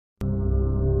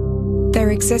There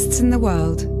exists in the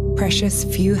world precious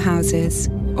few houses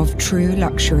of true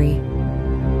luxury.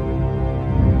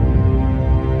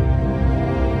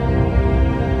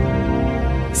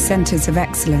 Centers of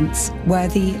excellence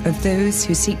worthy of those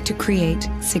who seek to create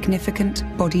significant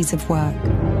bodies of work.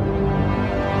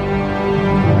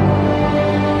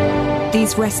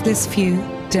 These restless few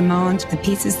demand the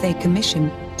pieces they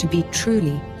commission to be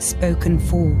truly spoken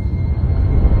for.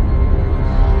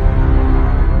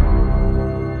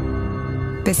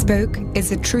 Bespoke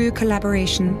is a true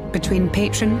collaboration between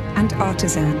patron and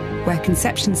artisan, where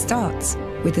conception starts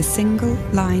with a single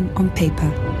line on paper.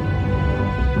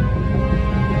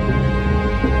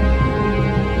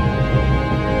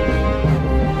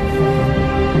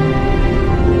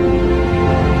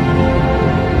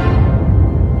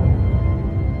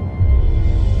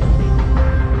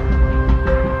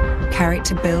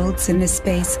 Character builds in a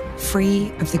space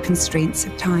free of the constraints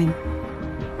of time.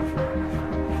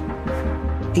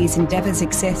 These endeavors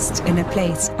exist in a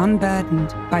place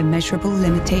unburdened by measurable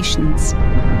limitations,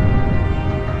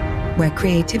 where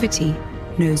creativity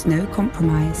knows no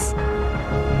compromise.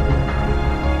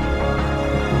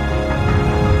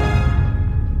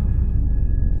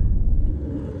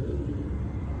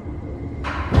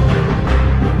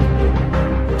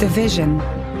 The vision,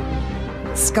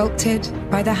 sculpted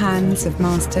by the hands of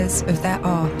masters of their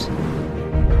art,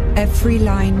 every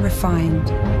line refined,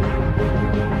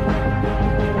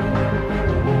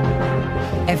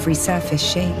 every surface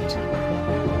shaped,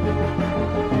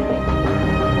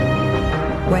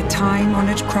 where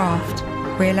time-honored craft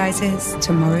realizes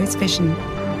tomorrow's vision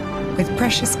with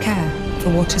precious care for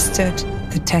what has stood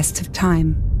the test of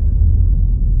time.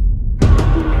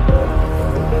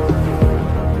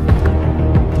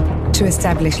 To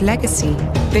establish legacy,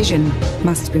 vision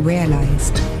must be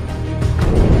realized.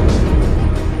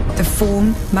 The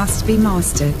form must be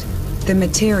mastered, the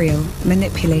material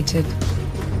manipulated,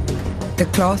 the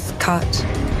cloth cut,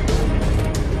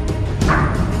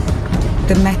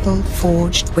 the metal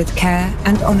forged with care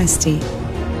and honesty.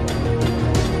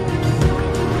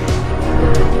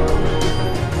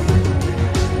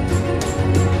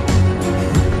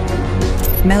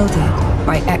 Melded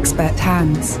by expert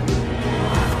hands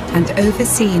and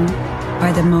overseen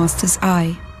by the master's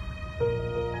eye.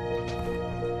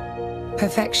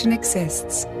 Perfection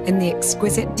exists in the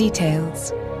exquisite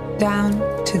details, down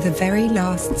to the very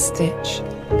last stitch.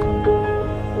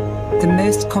 The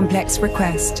most complex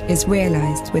request is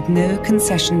realized with no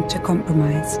concession to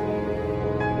compromise,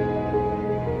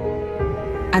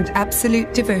 and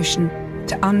absolute devotion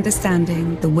to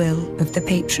understanding the will of the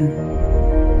patron.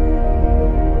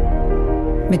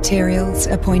 Materials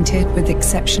appointed with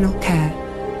exceptional care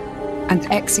and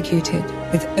executed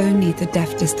with only the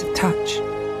deftest of touch.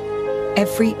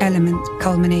 Every element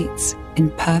culminates in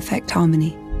perfect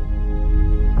harmony.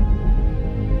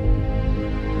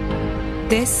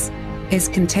 This is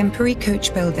contemporary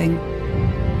coach building,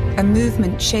 a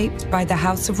movement shaped by the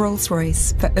House of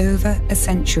Rolls-Royce for over a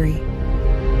century.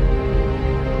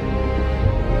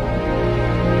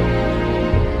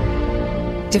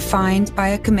 Defined by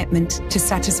a commitment to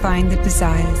satisfying the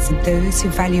desires of those who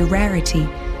value rarity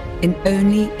in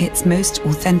only its most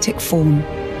authentic form.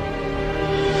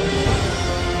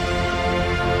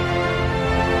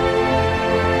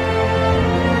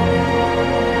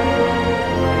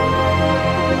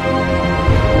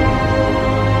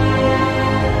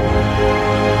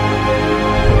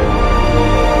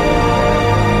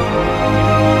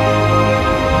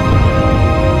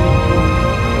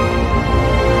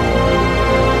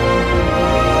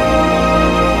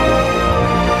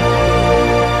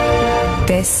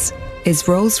 This is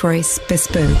Rolls-Royce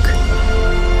Bespoke.